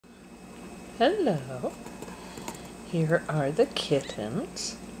Hello. Here are the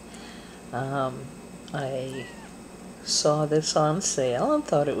kittens. I saw this on sale and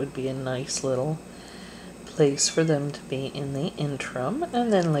thought it would be a nice little place for them to be in the interim,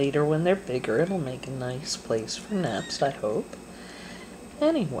 and then later when they're bigger it'll make a nice place for naps, I hope.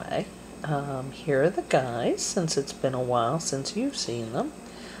 Anyway, here are the guys, since it's been a while since you've seen them.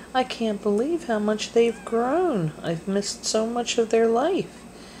 I can't believe how much they've grown. I've missed so much of their life.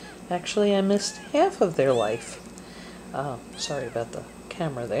 Actually, I missed half of their life. Sorry about the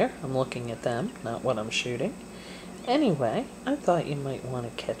camera there. I'm looking at them, not what I'm shooting. Anyway, I thought you might want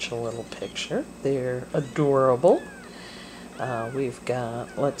to catch a little picture. They're adorable. We've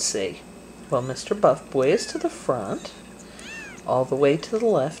got, let's see, well, Mr. Buff Boy is to the front. All the way to the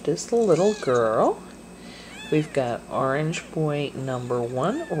left is the little girl. We've got Orange Boy number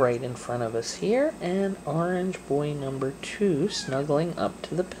 1 right in front of us here, and Orange Boy number 2 snuggling up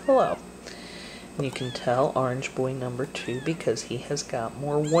to the pillow. And you can tell Orange Boy number 2 because he has got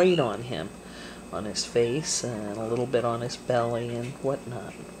more white on him, on his face and a little bit on his belly and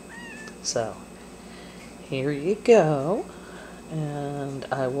whatnot. So, here you go, and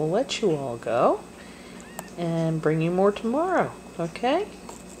I will let you all go and bring you more tomorrow, okay?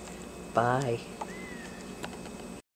 Bye.